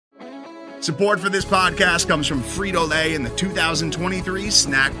Support for this podcast comes from Frito-Lay and the 2023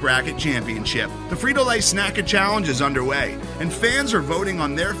 Snack Bracket Championship. The Frito-Lay Snack Challenge is underway, and fans are voting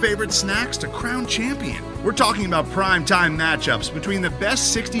on their favorite snacks to crown champion. We're talking about prime-time matchups between the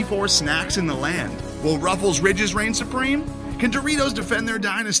best 64 snacks in the land. Will Ruffles Ridges reign supreme? Can Doritos defend their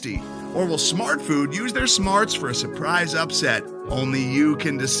dynasty? Or will Smart Food use their smarts for a surprise upset? Only you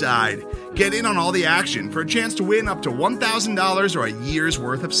can decide. Get in on all the action for a chance to win up to $1,000 or a year's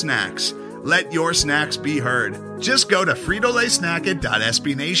worth of snacks. Let your snacks be heard. Just go to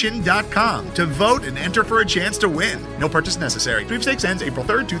fritolaysnacket.sbnation.com to vote and enter for a chance to win. No purchase necessary. Sweepstakes ends April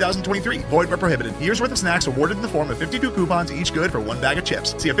 3rd, 2023. Void where prohibited. Year's worth of snacks awarded in the form of 52 coupons, each good for one bag of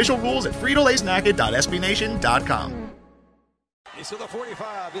chips. See official rules at fritolaysnacket.sbnation.com. He's to the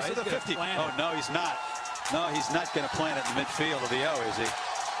 45. He's to the 50. Oh, no, he's not. No, he's not going to plant it in the midfield of the O, is he?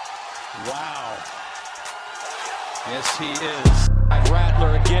 Wow. Yes, he is.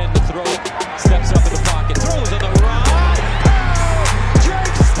 Rattler again to throw. Steps up in the pocket. Throws on the run. Oh!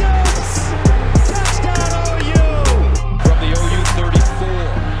 Drake Stokes! Touchdown OU! From the OU 34.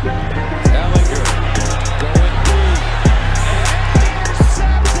 Ellinger going deep. And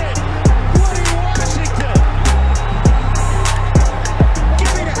intercepted! Woody Washington!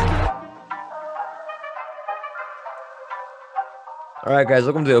 Give me that! All right, guys,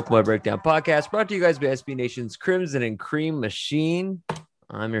 welcome to the Oklahoma Breakdown Podcast, brought to you guys by SB Nation's Crimson and Cream Machine.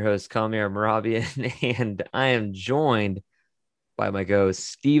 I'm your host, Kamir Moravian, and I am joined by my co-host,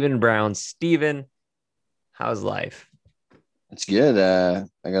 Stephen Brown. Stephen, how's life? It's good. I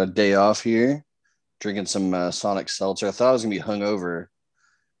got a day off here, drinking some Sonic Seltzer. I thought I was going to be hungover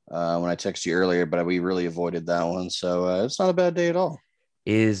when I texted you earlier, but we really avoided that one, so it's not a bad day at all.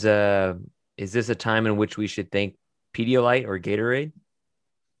 Is this a time in which we should thank Pedialyte or Gatorade?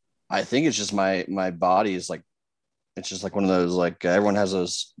 I think it's just my body is like, it's just like one of those, like everyone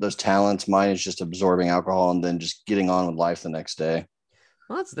has those talents. Mine is just absorbing alcohol and then just getting on with life the next day.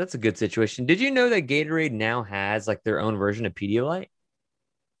 Well, that's a good situation. Did you know that Gatorade now has like their own version of Pedialyte?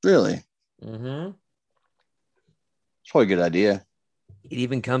 Really? Mm-hmm. It's probably a good idea. It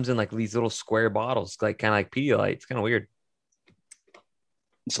even comes in like these little square bottles, like kind of like Pedialyte. It's kind of weird.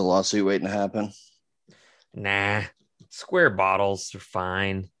 It's a lawsuit waiting to happen. Nah, square bottles are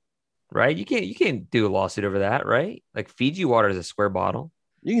fine. Right? You can't do a lawsuit over that, right? Like Fiji water is a square bottle.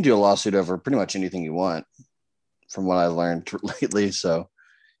 You can do a lawsuit over pretty much anything you want, from what I've learned lately. So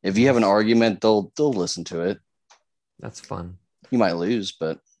if you have an argument, they'll listen to it. That's fun. You might lose,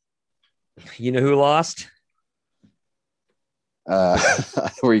 but you know who lost? Where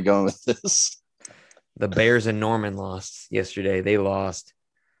are you going with this? The Bears and Norman lost yesterday. They lost.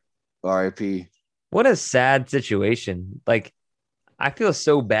 RIP. What a sad situation. Like, I feel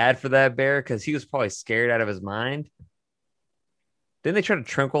so bad for that bear because he was probably scared out of his mind. Didn't they try to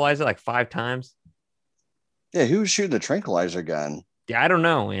tranquilize it like 5 times? Yeah, who was shooting the tranquilizer gun? Yeah, I don't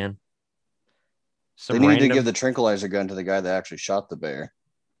know, man. They needed to give the tranquilizer gun to the guy that actually shot the bear.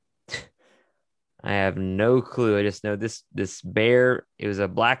 I have no clue. I just know this bear, it was a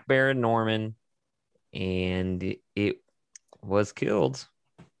black bear in Norman, and it was killed.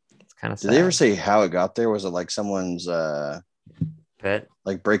 It's kind of sad. Did they ever say how it got there? Was it like someone's pet,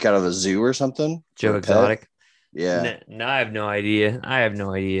 like break out of a zoo or something? Joe Exotic? Yeah. No, I have no idea.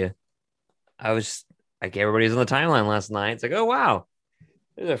 I was like, everybody's on the timeline last night. It's like, oh wow,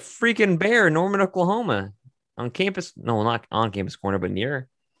 there's a freaking bear in Norman, Oklahoma, on campus. No, not on campus corner, but near.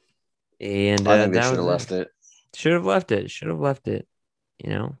 And I think they should have left it. Should have left it. You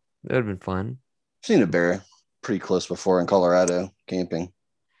know, that would have been fun. I've seen a bear pretty close before in Colorado camping.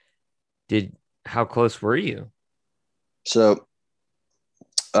 How close were you? So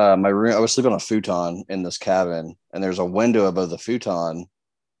my room, I was sleeping on a futon in this cabin, and there's a window above the futon,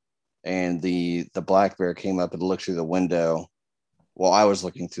 and the black bear came up and looked through the window. Well, I was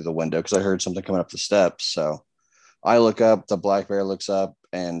looking through the window because I heard something coming up the steps. So I look up, the black bear looks up,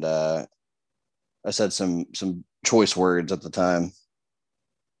 and I said some choice words at the time.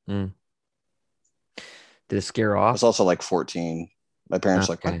 Did it scare off? I was also like 14. My parents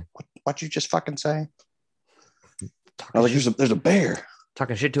were Okay. like, what'd you just fucking say? I was like, there's a bear.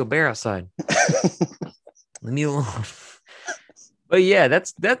 Talking shit to a bear outside. Leave me alone. But yeah,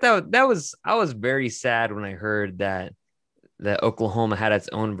 I was very sad when I heard that Oklahoma had its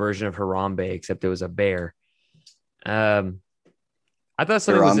own version of Harambe, except it was a bear. I thought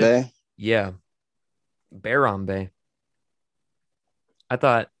something Harambe? Yeah. Bearambe. I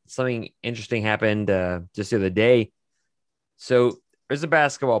thought something interesting happened just the other day. So there's a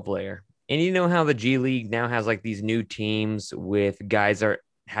basketball player, and you know how the G League now has like these new teams with guys that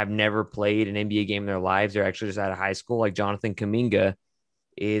have never played an NBA game in their lives. They're actually just out of high school, like Jonathan Kuminga.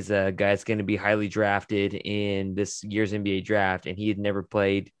 is a guy that's going to be highly drafted in this year's NBA draft, and he had never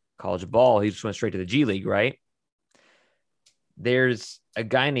played college ball. He just went straight to the G League, right? There's a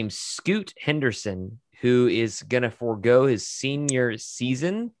guy named Scoot Henderson who is going to forego his senior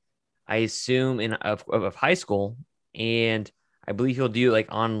season, I assume, of high school, and I believe he'll do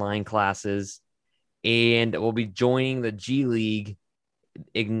like online classes, and will be joining the G League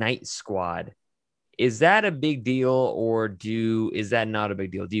Ignite squad. Is that a big deal, or is that not a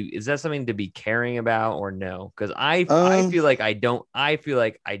big deal? Is that something to be caring about, or no? Because I feel like I don't. I feel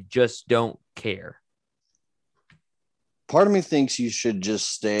like I just don't care. Part of me thinks you should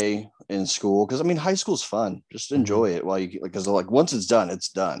just stay in school because I mean, high school's fun. Just enjoy it while you because like once it's done, it's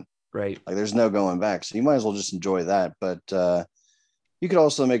done. Right. Like there's no going back. So you might as well just enjoy that. But you could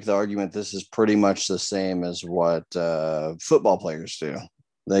also make the argument this is pretty much the same as what football players do.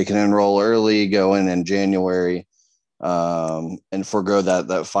 They can enroll early, go in January, and forego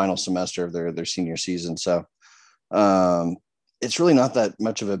that final semester of their senior season. So it's really not that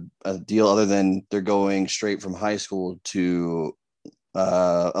much of a deal other than they're going straight from high school to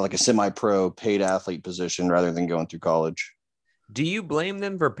like a semi-pro paid athlete position rather than going through college. Do you blame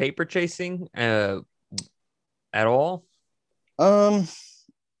them for paper chasing at all? Not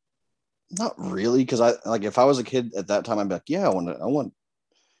really, because I like if I was a kid at that time, I'd be like, yeah, I want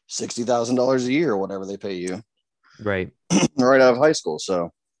 $60,000 a year or whatever they pay you, right out of high school.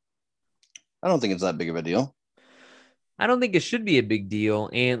 So I don't think it's that big of a deal. I don't think it should be a big deal,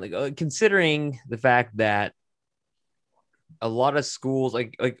 and like considering the fact that a lot of schools,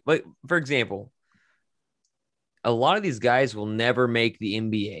 like for example, a lot of these guys will never make the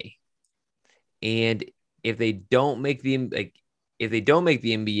NBA, and if they don't make the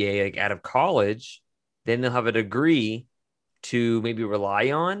NBA like out of college, then they'll have a degree to maybe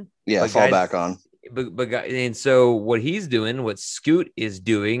rely on. Yeah, fall back on. And so what he's doing, what Scoot is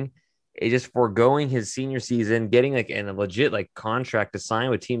doing, is just foregoing his senior season, getting like a legit like contract to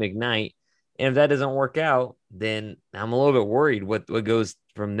sign with Team Ignite. And if that doesn't work out, then I'm a little bit worried what goes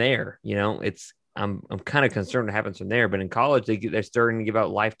from there. You know, I'm kind of concerned what happens from there. But in college, they're starting to give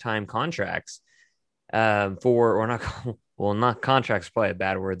out lifetime contracts not contracts, probably a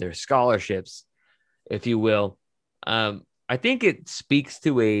bad word. They're scholarships, if you will. I think it speaks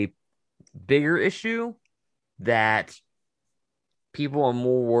to a bigger issue that people are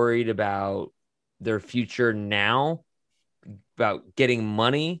more worried about their future now, about getting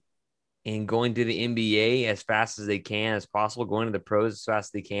money and going to the NBA as fast as they can, as possible, going to the pros as fast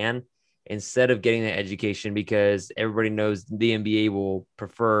as they can, instead of getting that education, because everybody knows the NBA will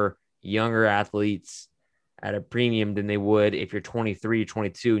prefer younger athletes at a premium than they would if you're 23,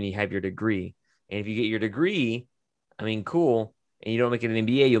 22 and you have your degree. And if you get your degree, I mean, cool, and you don't make it in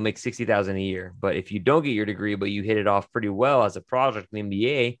the NBA, you'll make $60,000 a year. But if you don't get your degree, but you hit it off pretty well as a project in the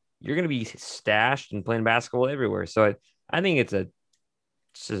NBA, you're going to be stashed and playing basketball everywhere. So I think there's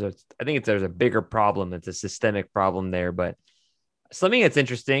a bigger problem. It's a systemic problem there. But something that's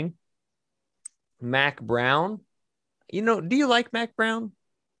interesting, Mac Brown. You know, do you like Mac Brown?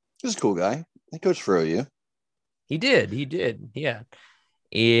 He's a cool guy. He coached for OU. He did. Yeah.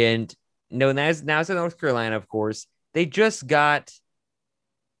 And no, now it's in North Carolina, of course. They just got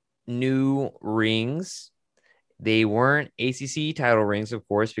new rings. They weren't ACC title rings, of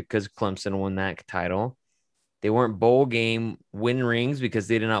course, because Clemson won that title. They weren't bowl game win rings because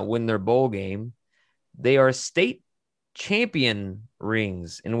they did not win their bowl game. They are state champion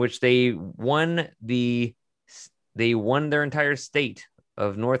rings in which they won their entire state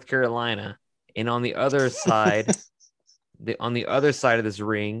of North Carolina. And on the other side, of this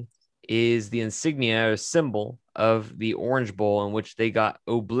ring is the insignia or symbol of the Orange Bowl, in which they got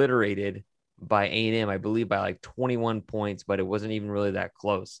obliterated by A&M, I believe by like 21 points, but it wasn't even really that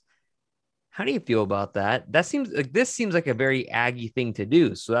close. How do you feel about that? This seems like a very Aggie thing to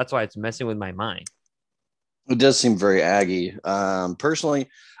do. So that's why it's messing with my mind. It does seem very Aggie. Personally,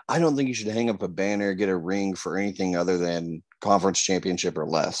 I don't think you should hang up a banner, get a ring for anything other than conference championship or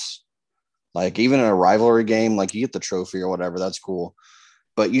less. Like even in a rivalry game, like you get the trophy or whatever, that's cool.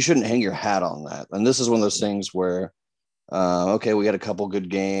 But you shouldn't hang your hat on that. And this is one of those things where, okay, we had a couple good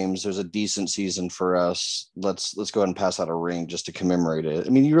games. There's a decent season for us. Let's go ahead and pass out a ring just to commemorate it. I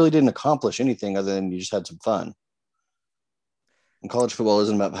mean, you really didn't accomplish anything other than you just had some fun. And college football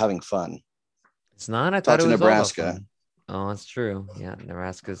isn't about having fun. It's not. I thought it was Nebraska. All about fun. Oh, that's true. Yeah,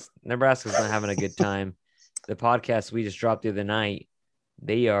 Nebraska's not having a good time. The podcast we just dropped the other night,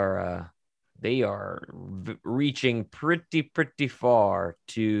 they are reaching pretty far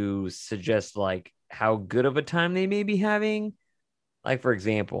to suggest like how good of a time they may be having. Like, for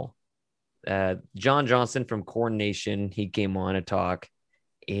example, John Johnson from Corn Nation, he came on to talk,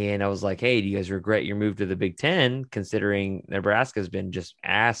 And I was like, hey, do you guys regret your move to the Big Ten, considering Nebraska's been just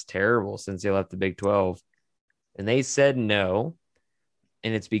ass terrible since they left the Big 12? And they said no.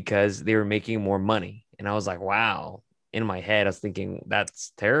 And it's because they were making more money. And I was like, wow. In my head, I was thinking,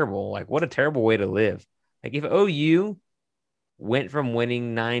 that's terrible. Like, what a terrible way to live. Like, if OU went from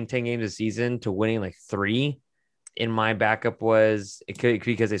winning 9, 10 games a season to winning like 3, and my backup was it could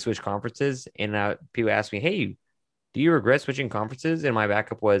because they switched conferences. And people asked me, hey, do you regret switching conferences? And my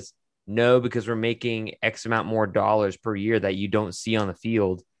backup was no, because we're making X amount more dollars per year that you don't see on the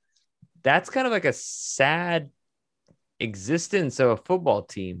field. That's kind of like a sad existence of a football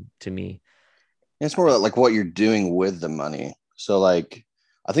team to me. It's more like what you're doing with the money. So, like,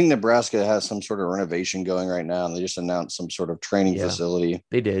 I think Nebraska has some sort of renovation going right now, and they just announced some sort of training facility.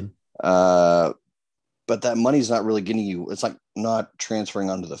 They did. But that money's not really getting you. It's like not transferring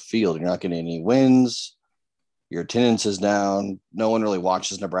onto the field. You're not getting any wins. Your attendance is down. No one really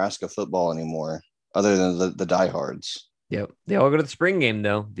watches Nebraska football anymore, other than the diehards. Yep. They all go to the spring game,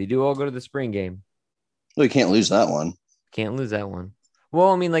 though. They do all go to the spring game. Well, you can't lose that one. Can't lose that one. Well,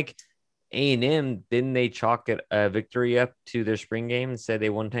 I mean, like A&M, didn't they chalk it a victory up to their spring game and said they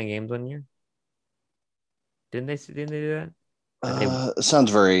won 10 games one year? Didn't they do that? It sounds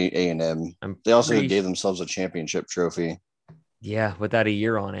very A&M. They also gave themselves a championship trophy. Yeah, without a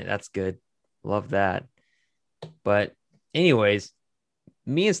year on it. That's good. Love that. But anyways,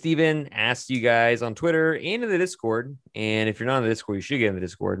 me and Steven asked you guys on Twitter and in the Discord, and if you're not in the Discord, you should get in the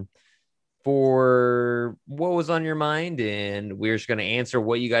Discord, for what was on your mind, and we're just going to answer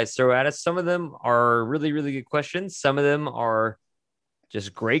what you guys throw at us. Some of them are really, really good questions. Some of them are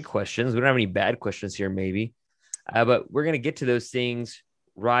just great questions. We don't have any bad questions here, maybe. But we're going to get to those things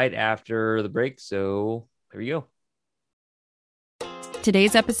right after the break. So here we go.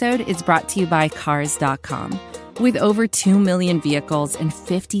 Today's episode is brought to you by Cars.com. With over 2 million vehicles and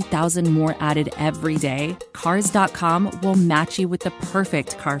 50,000 more added every day, Cars.com will match you with the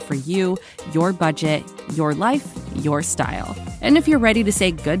perfect car for you, your budget, your life, your style. And if you're ready to say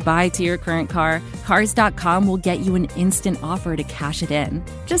goodbye to your current car, Cars.com will get you an instant offer to cash it in.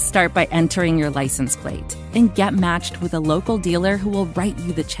 Just start by entering your license plate and get matched with a local dealer who will write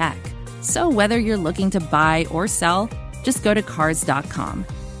you the check. So whether you're looking to buy or sell, just go to Cars.com.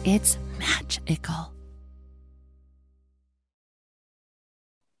 It's magical.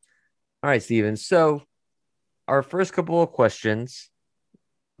 All right, Steven. So our first couple of questions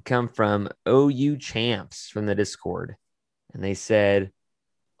come from OU Champs from the Discord. And they said,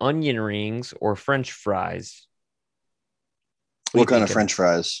 onion rings or French fries? What kind of French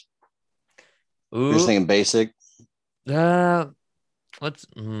fries? You're just thinking basic? That's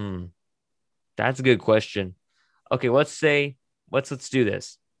a good question. Okay, let's do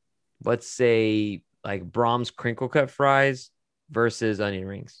this. Let's say like Brahms crinkle cut fries versus onion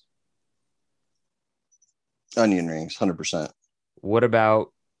rings. Onion rings, 100%. What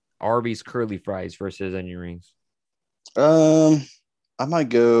about Arby's curly fries versus onion rings? I might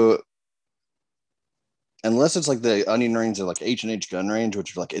go, unless it's like the onion rings are like H&H Gun Range,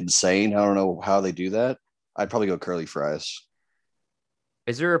 which are like insane. I don't know how they do that. I'd probably go curly fries.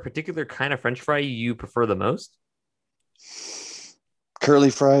 Is there a particular kind of French fry you prefer the most? Curly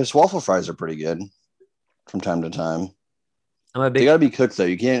fries. Waffle fries are pretty good from time to time. They got to be cooked, though.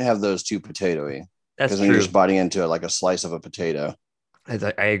 You can't have those too potatoey. That's true. Because then you're just biting into it like a slice of a potato.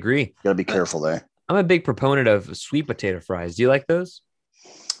 I agree. You got to be careful there. I'm a big proponent of sweet potato fries. Do you like those?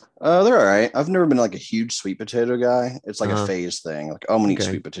 They're all right. I've never been like a huge sweet potato guy. It's like a phase thing. Like, I'm going to eat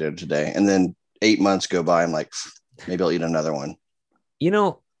sweet potato today. And then 8 months go by. I'm like, maybe I'll eat another one. You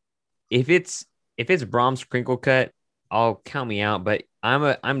know, if it's Brahms crinkle cut, I'll count me out. But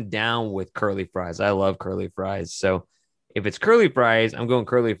I'm down with curly fries. I love curly fries. So if it's curly fries, I'm going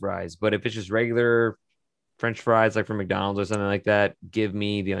curly fries. But if it's just regular French fries, like from McDonald's or something like that, give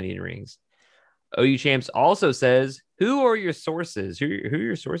me the onion rings. OU Champs also says, who are your sources? Who are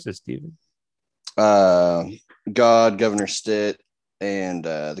your sources, Steven? God, Governor Stitt, and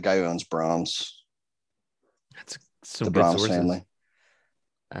the guy who owns Brahms. That's some the good Brahms sources. family.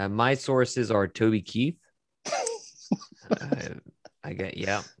 My sources are Toby Keith.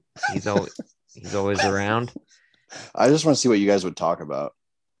 He's always around. I just want to see what you guys would talk about.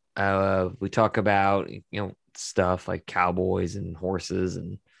 We talk about stuff like cowboys and horses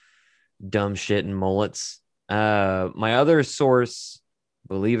and dumb shit and mullets. My other source,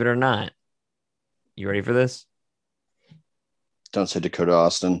 believe it or not, you ready for this? Don't say Dakota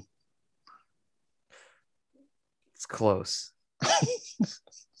Austin. It's close.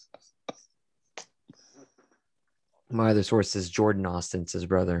 My other source is Jordan Austin's his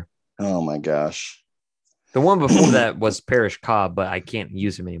brother. Oh my gosh. The one before that was Parrish Cobb, but I can't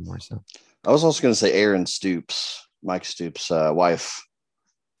use him anymore. So I was also going to say Aaron Stoops, Mike Stoops' wife.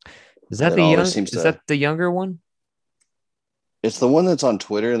 Is that the younger one? It's the one that's on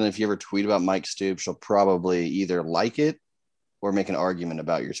Twitter, and if you ever tweet about Mike Stoops, she'll probably either like it or make an argument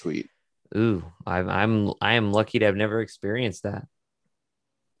about your tweet. Ooh, I am lucky to have never experienced that.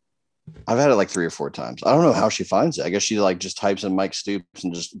 I've had it like 3 or 4 times. I don't know how she finds it. I guess she like just types in Mike Stoops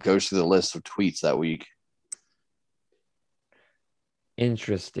and just goes through the list of tweets that week.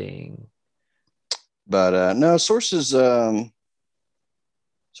 Interesting. But no, sources are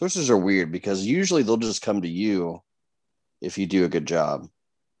weird because usually they'll just come to you if you do a good job,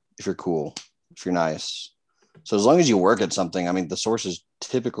 if you're cool, if you're nice. So as long as you work at something, I mean, the sources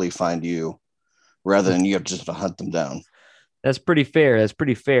typically find you rather than you have just to hunt them down. That's pretty fair.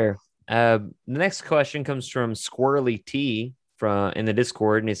 The next question comes from Squirrely T from in the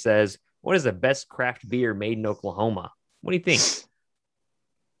Discord, and he says, "What is the best craft beer made in Oklahoma?" What do you think?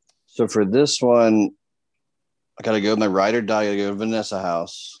 So for this one, I got to go with my ride or die. I got to go to Vanessa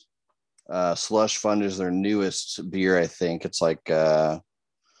House. Slush Fund is their newest beer, I think. It's like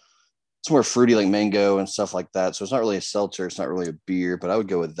it's more fruity, like mango and stuff like that. So it's not really a seltzer. It's not really a beer, but I would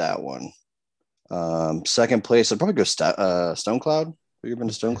go with that one. Second place, I'd probably go Stone Cloud. Have you been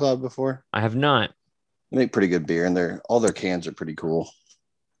to Stone Cloud before? I have not. They make pretty good beer, and all their cans are pretty cool.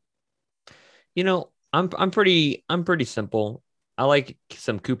 You know, I'm pretty simple. I like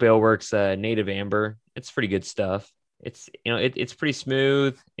some Coupe Ale Works Native Amber. It's pretty good stuff. It's it's pretty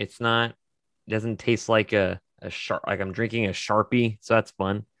smooth. It doesn't taste like a sharp, like I'm drinking a Sharpie, so that's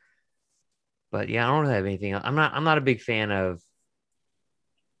fun. But yeah, I don't really have anything. I'm not a big fan of.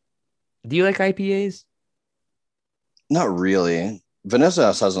 Do you like IPAs? Not really. Vanessa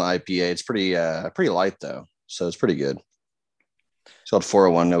House has an IPA. It's pretty light though, so it's pretty good. It's called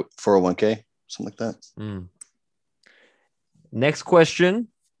 401k, something like that. Next question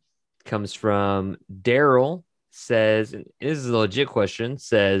comes from Daryl. Says, and this is a legit question,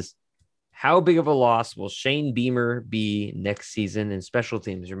 says, how big of a loss will Shane Beamer be next season in special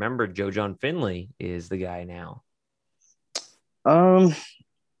teams? Remember, Joe John Finley is the guy now. I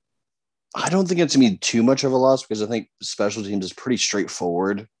don't think it's going to be too much of a loss because I think special teams is pretty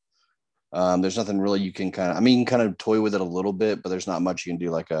straightforward. There's nothing really you can kind of toy with it a little bit, but there's not much you can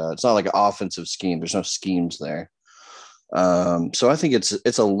do. It's not like an offensive scheme. There's no schemes there. So I think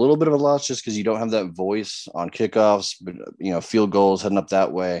it's a little bit of a loss just because you don't have that voice on kickoffs, but field goals heading up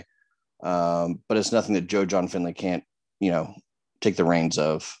that way. But it's nothing that Joe John Finley can't, take the reins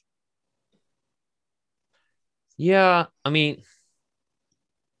of. Yeah, I mean,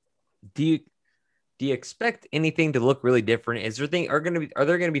 do you expect anything to look really different? Are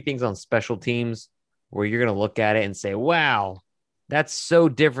there gonna be things on special teams where you're gonna look at it and say, "Wow, that's so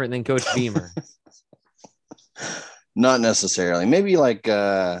different than Coach Beamer"? Not necessarily. Maybe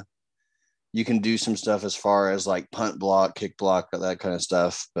you can do some stuff as far as like punt block, kick block, that kind of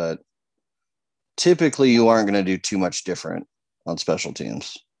stuff. But typically you aren't going to do too much different on special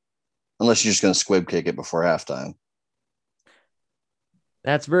teams unless you're just going to squib kick it before halftime.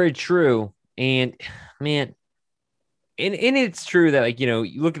 That's very true. And man, and it's true that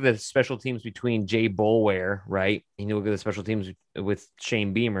you look at the special teams between Jay Boulware, right? And you look at the special teams with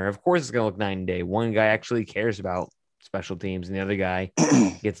Shane Beamer. Of course, it's going to look night and day. One guy actually cares about special teams, and the other guy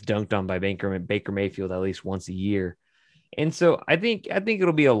gets dunked on by Baker Mayfield at least once a year. And so I think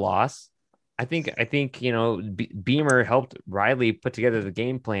it'll be a loss. I think Beamer helped Riley put together the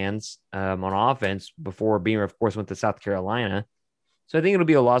game plans on offense before Beamer, of course, went to South Carolina. So I think it'll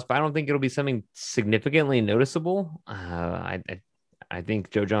be a loss, but I don't think it'll be something significantly noticeable. I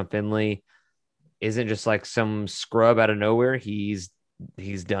think Joe John Finley isn't just like some scrub out of nowhere. He's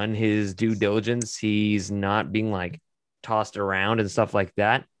done his due diligence. He's not being like tossed around and stuff like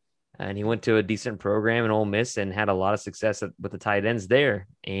that. And he went to a decent program in Ole Miss and had a lot of success with the tight ends there.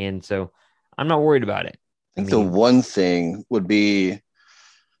 And so I'm not worried about it. I think the one thing would be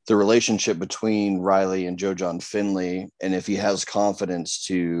the relationship between Riley and Joe John Finley, and if he has confidence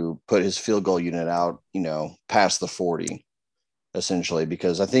to put his field goal unit out, past the 40, essentially,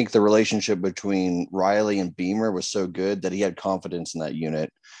 because I think the relationship between Riley and Beamer was so good that he had confidence in that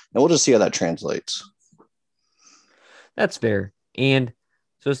unit. And we'll just see how that translates. That's fair. And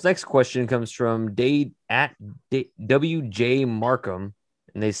so this next question comes from Dade at WJ Markham,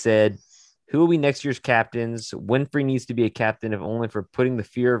 and they said, who will be next year's captains? Winfrey needs to be a captain, if only for putting the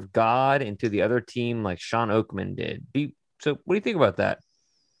fear of God into the other team like Sean Oakman did. So what do you think about that?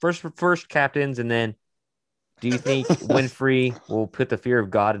 First captains, and then do you think Winfrey will put the fear of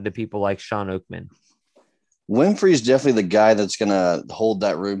God into people like Sean Oakman? Winfrey's definitely the guy that's going to hold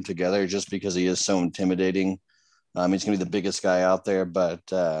that room together just because he is so intimidating. He's going to be the biggest guy out there.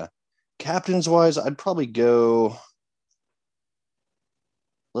 But captains-wise, I'd probably go –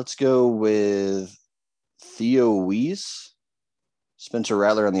 let's go with Theo Weiss, Spencer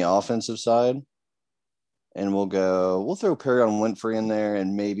Rattler on the offensive side. And we'll throw Perry on Winfrey in there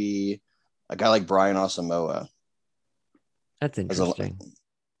and maybe a guy like Brian Asamoah. That's interesting.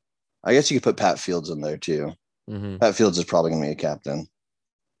 I guess you could put Pat Fields in there too. Mm-hmm. Pat Fields is probably going to be a captain.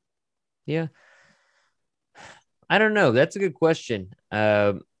 Yeah. I don't know. That's a good question.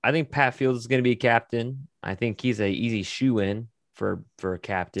 I think Pat Fields is going to be a captain. I think he's an easy shoe-in for a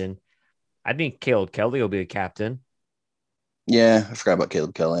captain. I think Caleb Kelly will be a captain. Yeah, I forgot about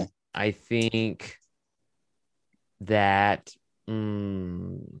Caleb Kelly. I think that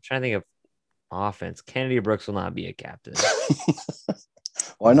I'm trying to think of offense. Kennedy Brooks will not be a captain.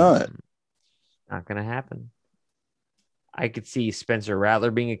 Why not? Not going to happen. I could see Spencer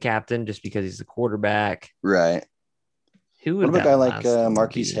Rattler being a captain just because he's the quarterback. Right. Who what would about a guy like last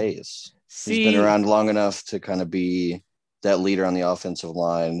Marquise be? Hayes? See, He's been around long enough to kind of be that leader on the offensive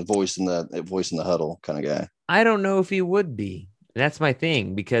line, the voice in the huddle kind of guy. I don't know if he would be. That's my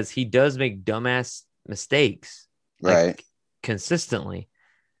thing, because he does make dumbass mistakes, right, consistently.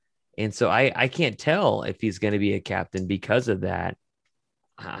 And so I can't tell if he's going to be a captain because of that.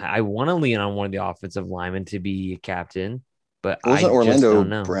 I want to lean on one of the offensive linemen to be a captain, but wasn't I Orlando just don't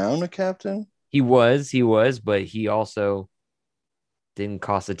know. Brown a captain? He was, but he also didn't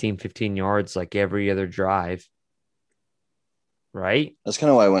cost the team 15 yards like every other drive. Right? That's kind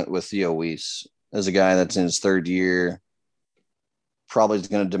of why I went with Theo Weiss as a guy that's in his third year. Probably is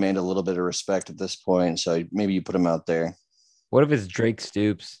going to demand a little bit of respect at this point. So maybe you put him out there. What if it's Drake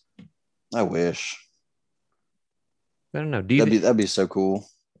Stoops? I wish. I don't know. That'd be so cool.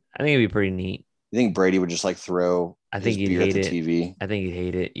 I think it'd be pretty neat. You think Brady would just like throw his beer at the TV? I think he'd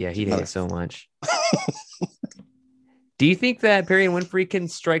hate it. Yeah, he'd hate it so much. Do you think that Perry and Winfrey can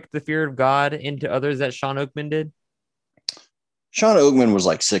strike the fear of God into others that Sean Oakman did? Sean Oakman was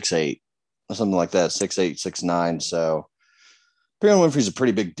like 6'8", or something like that, 6'8", 6'9". So Perry and Winfrey's a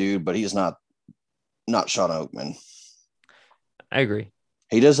pretty big dude, but he's not Sean Oakman. I agree.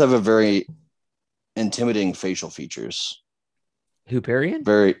 He does have a very intimidating facial features. Who, Perry?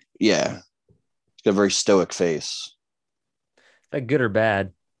 Yeah. He's got a very stoic face. Is that good or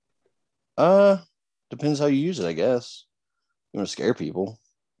bad? Depends how you use it, I guess. You want to scare people.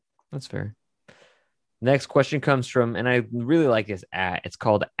 That's fair. Next question comes from, and I really like this it's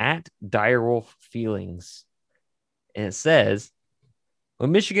called @Direwolf Feelings. And it says,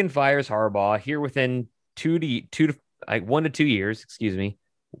 when Michigan fires Harbaugh here within 1 to 2 years,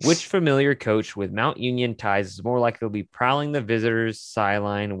 which familiar coach with Mount Union ties is more likely to be prowling the visitors'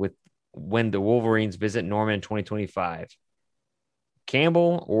 sideline when the Wolverines visit Norman in 2025?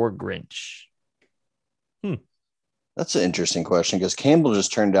 Campbell or Grinch? That's an interesting question because Campbell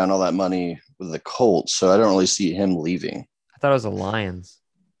just turned down all that money with the Colts, so I don't really see him leaving. I thought it was the Lions.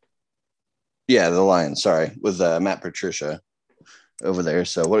 Yeah, the Lions. Sorry, with Matt Patricia over there.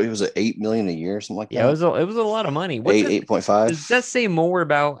 So what was it, $8 million a year, something like that? Yeah, it was a lot of money. 8.5. Does that say more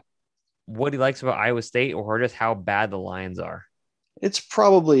about what he likes about Iowa State or just how bad the Lions are? It's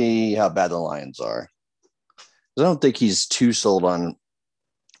probably how bad the Lions are. I don't think he's too sold on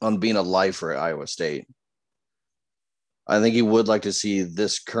being a lifer at Iowa State. I think he would like to see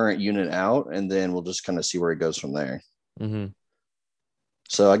this current unit out, and then we'll just kind of see where it goes from there. Mm-hmm.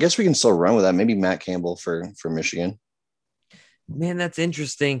 So I guess we can still run with that. Maybe Matt Campbell for Michigan. Man, that's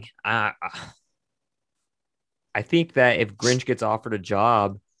interesting. I think that if Grinch gets offered a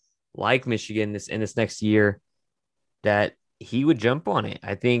job like Michigan in this next year, that he would jump on it.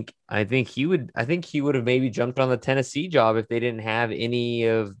 I think he would have maybe jumped on the Tennessee job if they didn't have any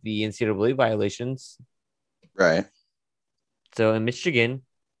of the NCAA violations. Right. So in Michigan,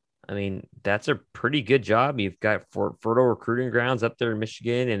 I mean, that's a pretty good job. You've got fertile recruiting grounds up there in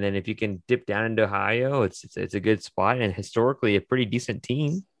Michigan. And then if you can dip down into Ohio, it's a good spot and historically a pretty decent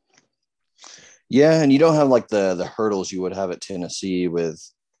team. Yeah. And you don't have like the hurdles you would have at Tennessee with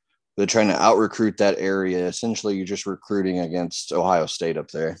trying to out recruit that area. Essentially, you're just recruiting against Ohio State up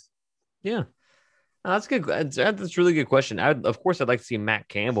there. Yeah. That's good. That's a really good question. I'd like to see Matt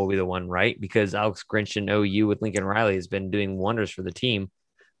Campbell be the one, right? Because Alex Grinch and OU with Lincoln Riley has been doing wonders for the team.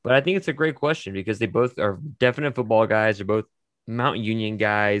 But I think it's a great question because they both are definite football guys. They're both Mount Union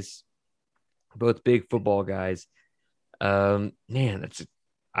guys, both big football guys. I'm going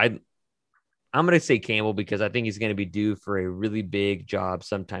to say Campbell because I think he's going to be due for a really big job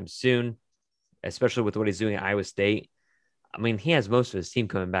sometime soon, especially with what he's doing at Iowa State. I mean, he has most of his team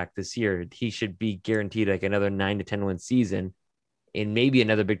coming back this year. He should be guaranteed like another 9 to 10 win season and maybe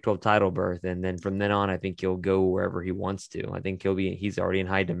another Big 12 title berth. And then from then on, I think he'll go wherever he wants to. I think he's already in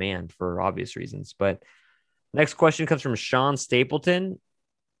high demand for obvious reasons. But next question comes from Sean Stapleton,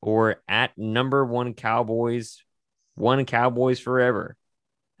 or at number one Cowboys forever.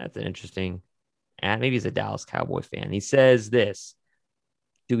 That's an interesting maybe he's a Dallas Cowboy fan. He says this: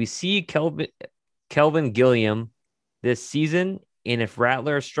 do we see Kelvin Gilliam this season? And if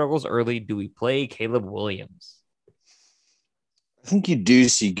Rattler struggles early, do we play Caleb Williams? I think you do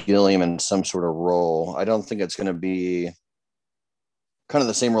see Gilliam in some sort of role. I don't think it's going to be kind of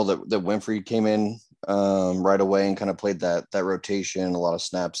the same role that Winfrey came in right away and kind of played that rotation, a lot of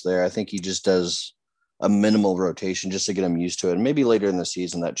snaps there. I think he just does a minimal rotation just to get him used to it. And maybe later in the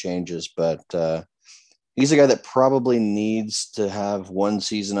season that changes, but he's a guy that probably needs to have one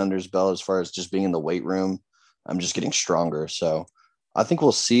season under his belt as far as just being in the weight room. I'm just getting stronger. So I think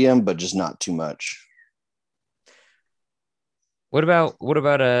we'll see him, but just not too much. What about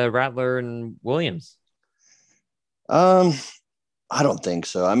Rattler and Williams? I don't think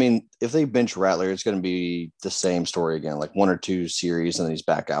so. I mean, if they bench Rattler, it's going to be the same story again, like 1 or 2 series, and then he's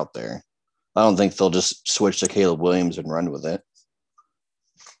back out there. I don't think they'll just switch to Caleb Williams and run with it.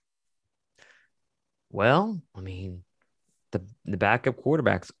 Well, I mean, the backup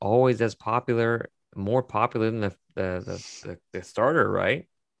quarterback's always more popular than the starter, right?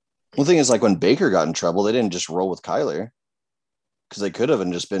 Well, the thing is, like when Baker got in trouble, they didn't just roll with Kyler because they could have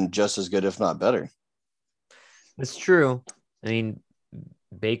and just been just as good, if not better. That's true. I mean,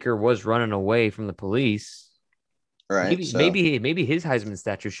 Baker was running away from the police. Right. Maybe his Heisman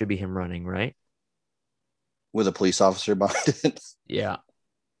statue should be him running, right? With a police officer behind it. Yeah.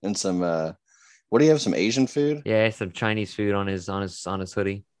 And some what do you have? Some Asian food? Yeah, some Chinese food on his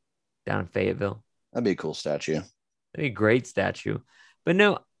hoodie down in Fayetteville. That'd be a cool statue. That'd be a great statue. But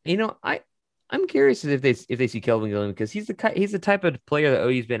no, I'm curious if they see Kelvin Gilliam, because he's the type of player that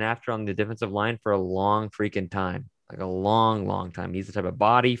OU's been after on the defensive line for a long freaking time. Like a long, long time. He's the type of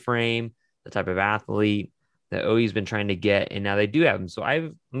body frame, the type of athlete that OU's been trying to get, and now they do have him. So I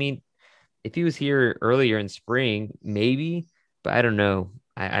mean, if he was here earlier in spring, maybe, but I don't know.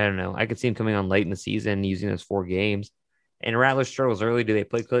 I don't know. I could see him coming on late in the season using those 4 games. And Rattler struggles early. Do they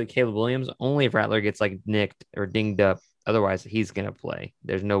play Caleb Williams? Only if Rattler gets like nicked or dinged up. Otherwise, he's going to play.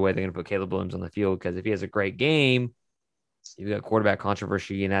 There's no way they're going to put Caleb Williams on the field, because if he has a great game, you've got quarterback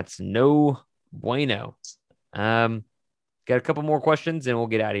controversy, and that's no bueno. Got a couple more questions, and we'll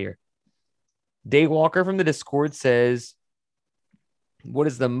get out of here. Dave Walker from the Discord says, what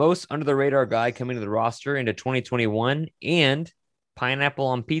is the most under the radar guy coming to the roster into 2021? And pineapple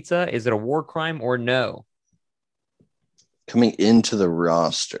on pizza, is it a war crime or no? Coming into the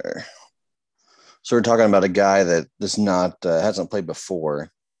roster. So we're talking about a guy that does not hasn't played before.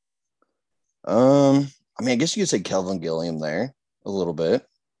 I mean, I guess you could say Kelvin Gilliam there a little bit,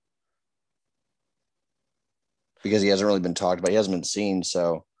 because he hasn't really been talked about. He hasn't been seen.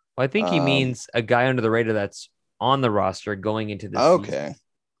 So I think he means a guy under the radar that's on the roster going into this season.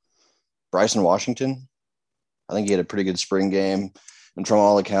 Bryson Washington. I think he had a pretty good spring game, and from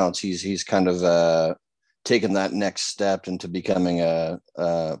all accounts, he's kind of taken that next step into becoming a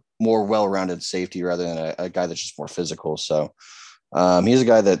more well-rounded safety rather than a guy that's just more physical. So he's a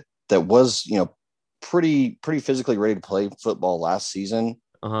guy that was, pretty physically ready to play football last season,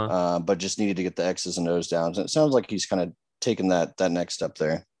 but just needed to get the X's and O's down. And it sounds like he's kind of taken that next step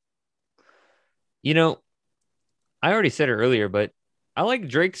there. I already said it earlier, but I like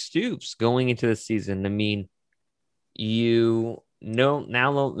Drake Stoops going into the season. I mean, you now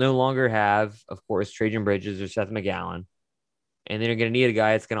no longer have, of course, Trajan Bridges or Seth McGowan. And then you're going to need a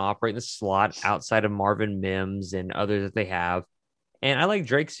guy that's going to operate in the slot outside of Marvin Mims and others that they have. And I like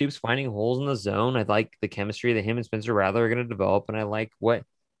Drake Stoops finding holes in the zone. I like the chemistry that him and Spencer Rattler are going to develop. And I like what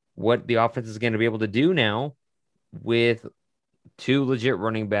the offense is going to be able to do now with 2 legit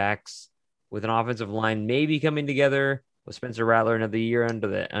running backs, with an offensive line maybe coming together, with Spencer Rattler another year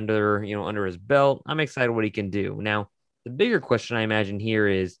under his belt. I'm excited what he can do. Now, the bigger question I imagine here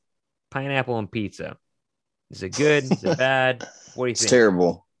is pineapple and pizza. Is it good? Is it bad? What do you think? It's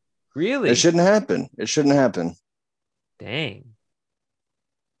terrible. Really? It shouldn't happen. Dang.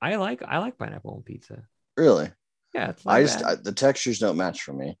 I like pineapple on pizza. Really? Yeah, it's not the textures don't match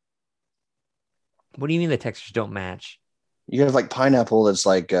for me. What do you mean the textures don't match? You have like pineapple that's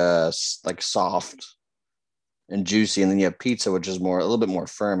like soft and juicy, and then you have pizza, which is a little bit more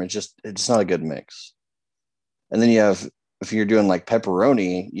firm. It's not a good mix. And then you have, if you're doing like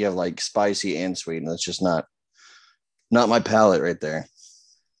pepperoni, you have like spicy and sweet, and that's just not my palate right there.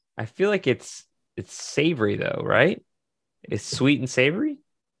 I feel like it's savory though, right? Is sweet and savory?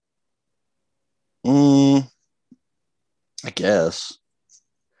 I guess.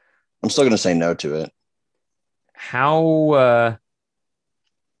 I'm still going to say no to it. How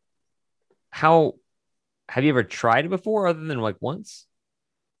have you ever tried it before other than like once?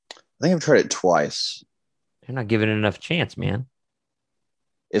 I think I've tried it twice. You're not giving it enough chance, man.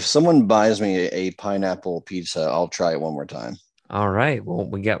 If someone buys me a pineapple pizza, I'll try it one more time. All right. Well,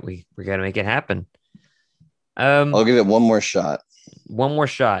 we got to make it happen. I'll give it one more shot. One more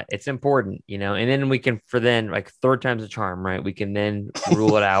shot. It's important, and then we can, for then, like, third time's a charm, right? We can then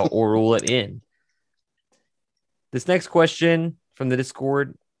rule it out or rule it in. This next question from the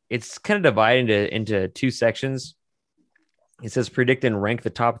Discord, it's kind of divided into two sections. It says predict and rank the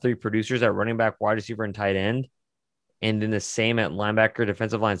top 3 producers at running back, wide receiver, and tight end, and then the same at linebacker,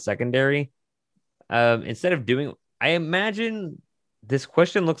 defensive line, secondary. Instead of doing, I imagine this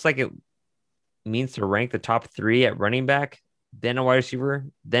question looks like it means to rank the top 3 at running back, then a wide receiver,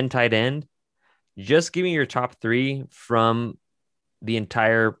 then tight end. Just give me your top 3 from the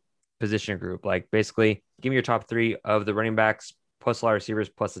entire position group. Like, basically, give me your top 3 of the running backs plus wide receivers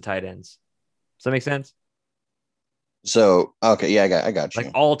plus the tight ends. Does that make sense? So, okay, yeah, I got you.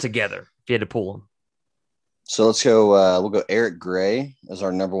 Like, all together, if you had to pull them. So let's go. We'll go Eric Gray as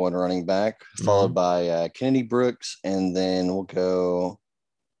our number 1 running back, followed by Kennedy Brooks, and then let's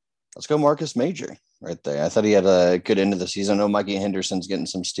go Marcus Major right there. I thought he had a good end of the season. I know Mikey Henderson's getting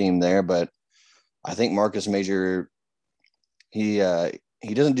some steam there, but I think Marcus Major, he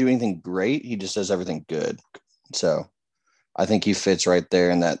doesn't do anything great. He just does everything good. So I think he fits right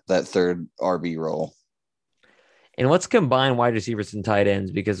there in that third RB role. And let's combine wide receivers and tight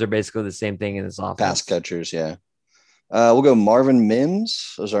ends because they're basically the same thing in this offense. Pass catchers, yeah. We'll go Marvin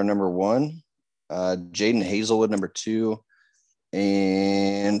Mims as our number 1, Jaden Hazelwood number 2,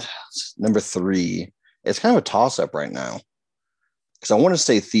 and number 3. It's kind of a toss-up right now because I want to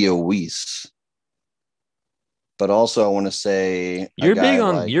say Theo Weiss, but also I want to say you're big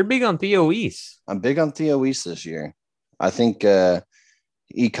on Theo Weiss. I'm big on Theo Weiss this year. I think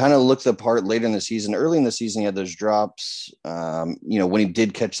he kind of looked the part later in the season. Early in the season, he had those drops. When he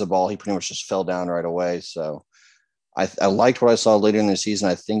did catch the ball, he pretty much just fell down right away. So I liked what I saw later in the season.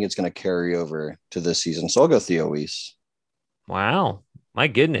 I think it's going to carry over to this season. So I'll go Theo Weiss. Wow. My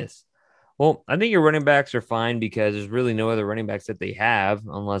goodness. Well, I think your running backs are fine because there's really no other running backs that they have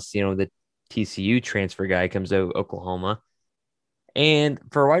unless, the TCU transfer guy comes out of Oklahoma. And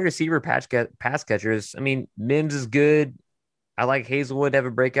for wide receiver pass catchers, I mean, Mims is good. I like Hazelwood to have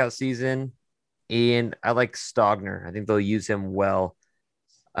a breakout season, and I like Stogner. I think they'll use him well.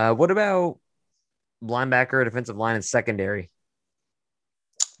 What about linebacker, defensive line, and secondary?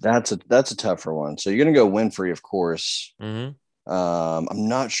 That's a tougher one. So you're going to go Winfrey, of course. Mm-hmm. I'm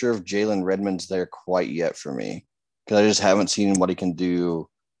not sure if Jalen Redmond's there quite yet for me because I just haven't seen what he can do.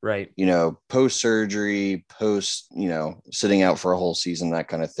 Right. Post-surgery, sitting out for a whole season, that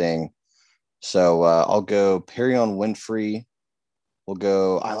kind of thing. So I'll go Perrion Winfrey.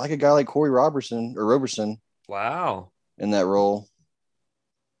 I like a guy like Corey Roberson. Wow. In that role.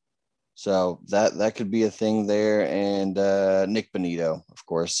 So that could be a thing there. And Nick Benito, of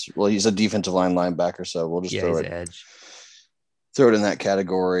course. Well, he's a defensive line linebacker, so we'll just throw it in that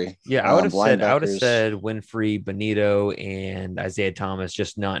category. Yeah, I would have said Winfrey, Benito, and Isaiah Thomas,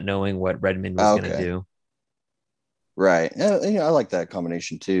 just not knowing what Redmond was going to do. Right. I like that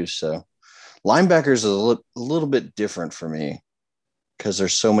combination too. So linebackers is a little bit different for me because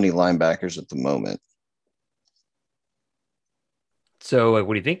there's so many linebackers at the moment. So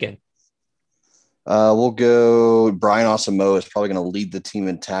what are you thinking? We'll go Brian Asamoah is probably going to lead the team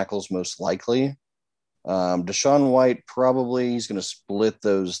in tackles most likely. Deshaun White, probably he's going to split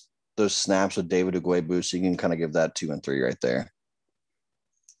those snaps with David Ugwebu, so you can kind of give that 2 and 3 right there.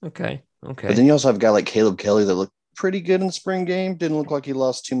 Okay. But then you also have a guy like Caleb Kelly that looked pretty good in the spring game. Didn't look like he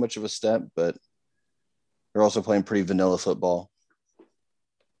lost too much of a step, but they're also playing pretty vanilla football.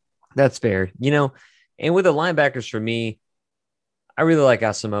 That's fair. And with the linebackers for me, I really like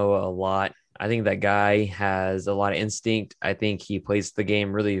Asamoah a lot. I think that guy has a lot of instinct. I think he plays the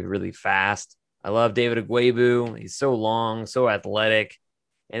game really, really fast. I love David Ugwebu. He's so long, so athletic.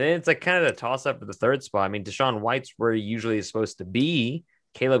 And then it's like kind of a toss-up for the third spot. I mean, Deshaun White's where he usually is supposed to be.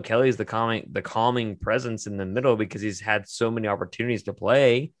 Caleb Kelly is the calming presence in the middle because he's had so many opportunities to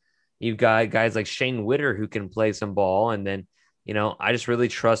play. You've got guys like Shane Witter who can play some ball. And then, I just really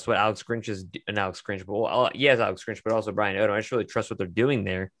trust what Alex Grinch, but also Brian Odom. I just really trust what they're doing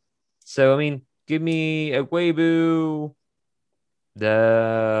there. So, I mean, give me Ugwebu,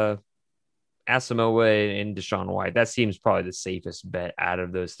 the Asamoah, and Deshaun White. That seems probably the safest bet out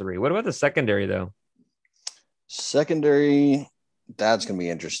of those 3. What about the secondary, though? Secondary, that's going to be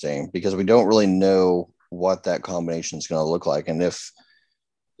interesting because we don't really know what that combination is going to look like. And if,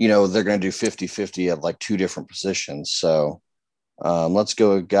 they're going to do 50-50 at like two different positions. So let's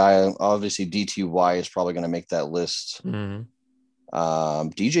go a guy. Obviously, DTY is probably going to make that list. Mm-hmm.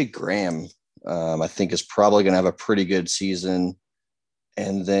 DJ Graham, I think, is probably going to have a pretty good season.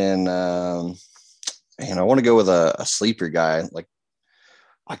 And then, I want to go with a sleeper guy. Like,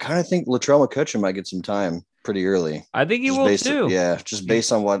 I kind of think Latrell McCutcheon might get some time pretty early. I think he will too.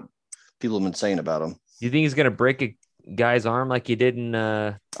 Based on what people have been saying about him. Do you think he's going to break a guy's arm like he did in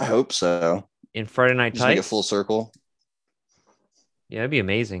I hope so. In Friday Night Just Tights? make it full circle. Yeah, that'd be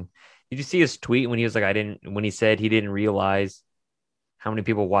amazing. Did you see his tweet when he was like, when he said he didn't realize how many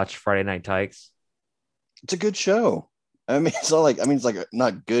people watched Friday Night Tights? It's a good show. I mean, it's like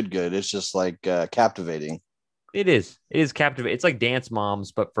not good. It's just like captivating. It is captivating. It's like Dance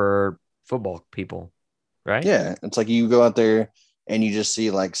Moms, but for football people, right? Yeah. It's like you go out there and you just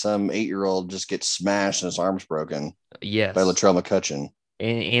see like some 8-year-old just get smashed and his arm's broken. Yes. By Latrell McCutcheon.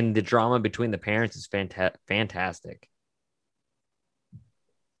 And the drama between the parents is fantastic.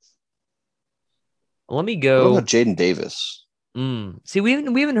 Let me go. What about Jaden Davis? See, we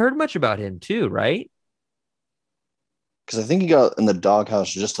haven't heard much about him too, right? Because I think he got in the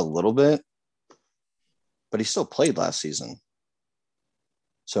doghouse just a little bit, but he still played last season.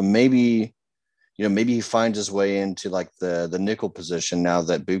 So maybe he finds his way into like the nickel position now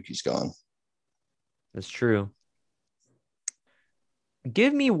that Buki's gone. That's true.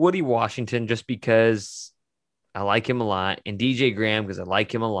 Give me Woody Washington just because I like him a lot, and DJ Graham because I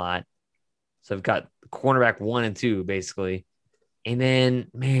like him a lot. So I've got cornerback 1 and 2 basically, and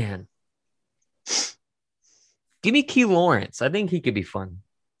then man, give me Key Lawrence. I think he could be fun.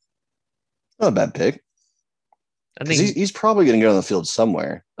 Not a bad pick. I think he's probably going to get on the field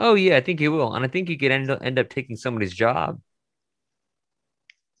somewhere. Oh yeah, I think he will, and I think he could end up taking somebody's job.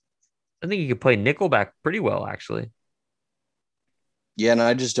 I think he could play nickelback pretty well, actually. Yeah, and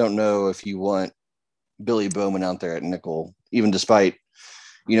I just don't know if you want Billy Bowman out there at nickel, even despite,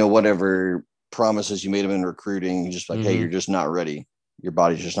 whatever promises you made him in recruiting. Just like, hey, you're just not ready. Your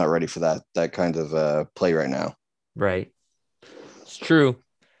body's just not ready for that kind of play right now. Right. It's true. All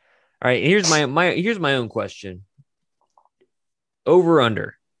right. Here's my own question. Over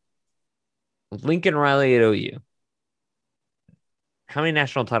under. Lincoln Riley at OU. How many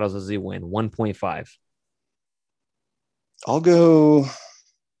national titles does he win? 1.5. I'll go.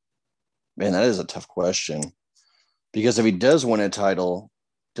 Man, that is a tough question. Because if he does win a title,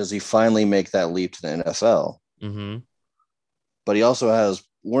 does he finally make that leap to the NFL? Mm-hmm. But he also has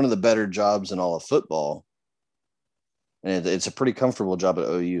one of the better jobs in all of football. And it's a pretty comfortable job at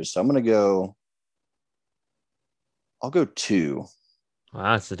OU. So I'll go 2.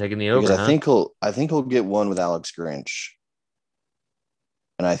 Wow, so taking the over. Because I think he'll get one with Alex Grinch.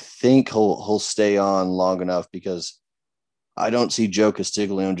 And I think he'll stay on long enough because I don't see Joe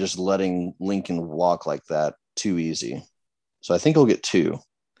Castiglione just letting Lincoln walk like that too easy. So I think he'll get 2.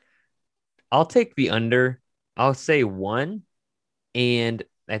 I'll take the under. I'll say 1. And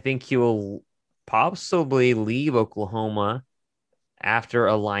I think he will possibly leave Oklahoma after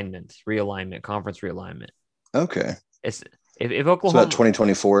realignment, conference realignment. Okay. If Oklahoma, it's about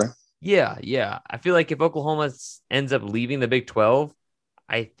 2024. Yeah. I feel like if Oklahoma ends up leaving the Big 12,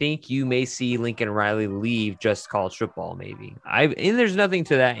 I think you may see Lincoln Riley leave just college football, maybe. And there's nothing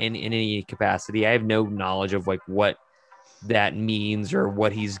to that in any capacity. I have no knowledge of like what that means or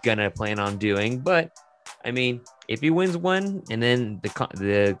what he's gonna plan on doing. But I mean, if he wins one and then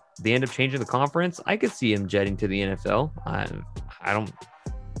they end up changing the conference, I could see him jetting to the NFL. I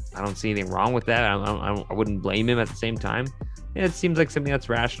don't see anything wrong with that. I wouldn't blame him at the same time. And it seems like something that's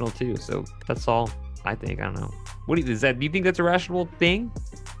rational too. So that's all I think. I don't know. Do you think that's a rational thing?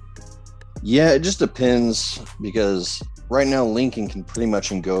 Yeah, it just depends because right now Lincoln can pretty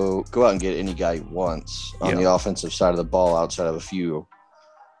much go out and get any guy he wants on the offensive side of the ball outside of a few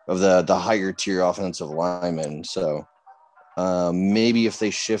of the higher tier offensive linemen. So maybe if they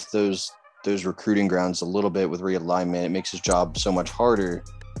shift those recruiting grounds a little bit with realignment, it makes his job so much harder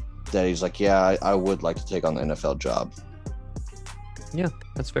that he's like, yeah, I would like to take on the NFL job. Yeah,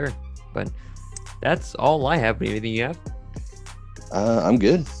 that's fair. But that's all I have. Anything you have? I'm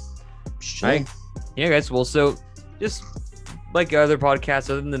good. All right. Yeah, guys. Well, so just like other podcasts,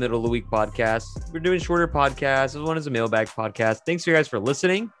 other than the middle of the week podcast, we're doing shorter podcasts. This one is a mailbag podcast. Thanks you guys for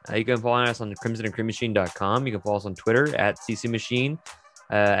listening. You can follow us on crimsonandcreammachine.com. You can follow us on Twitter at CCMachine,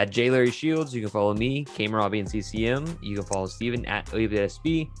 at J Larry Shields. You can follow me, Kame Robbie and CCM. You can follow Steven at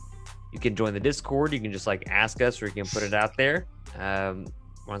OUSB. You can join the Discord. You can just like ask us, or you can put it out there.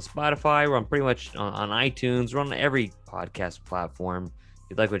 We're on Spotify. We're on pretty much on iTunes. We're on every podcast platform. If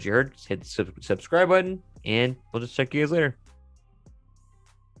you like what you heard, just hit the subscribe button, and we'll just check you guys later.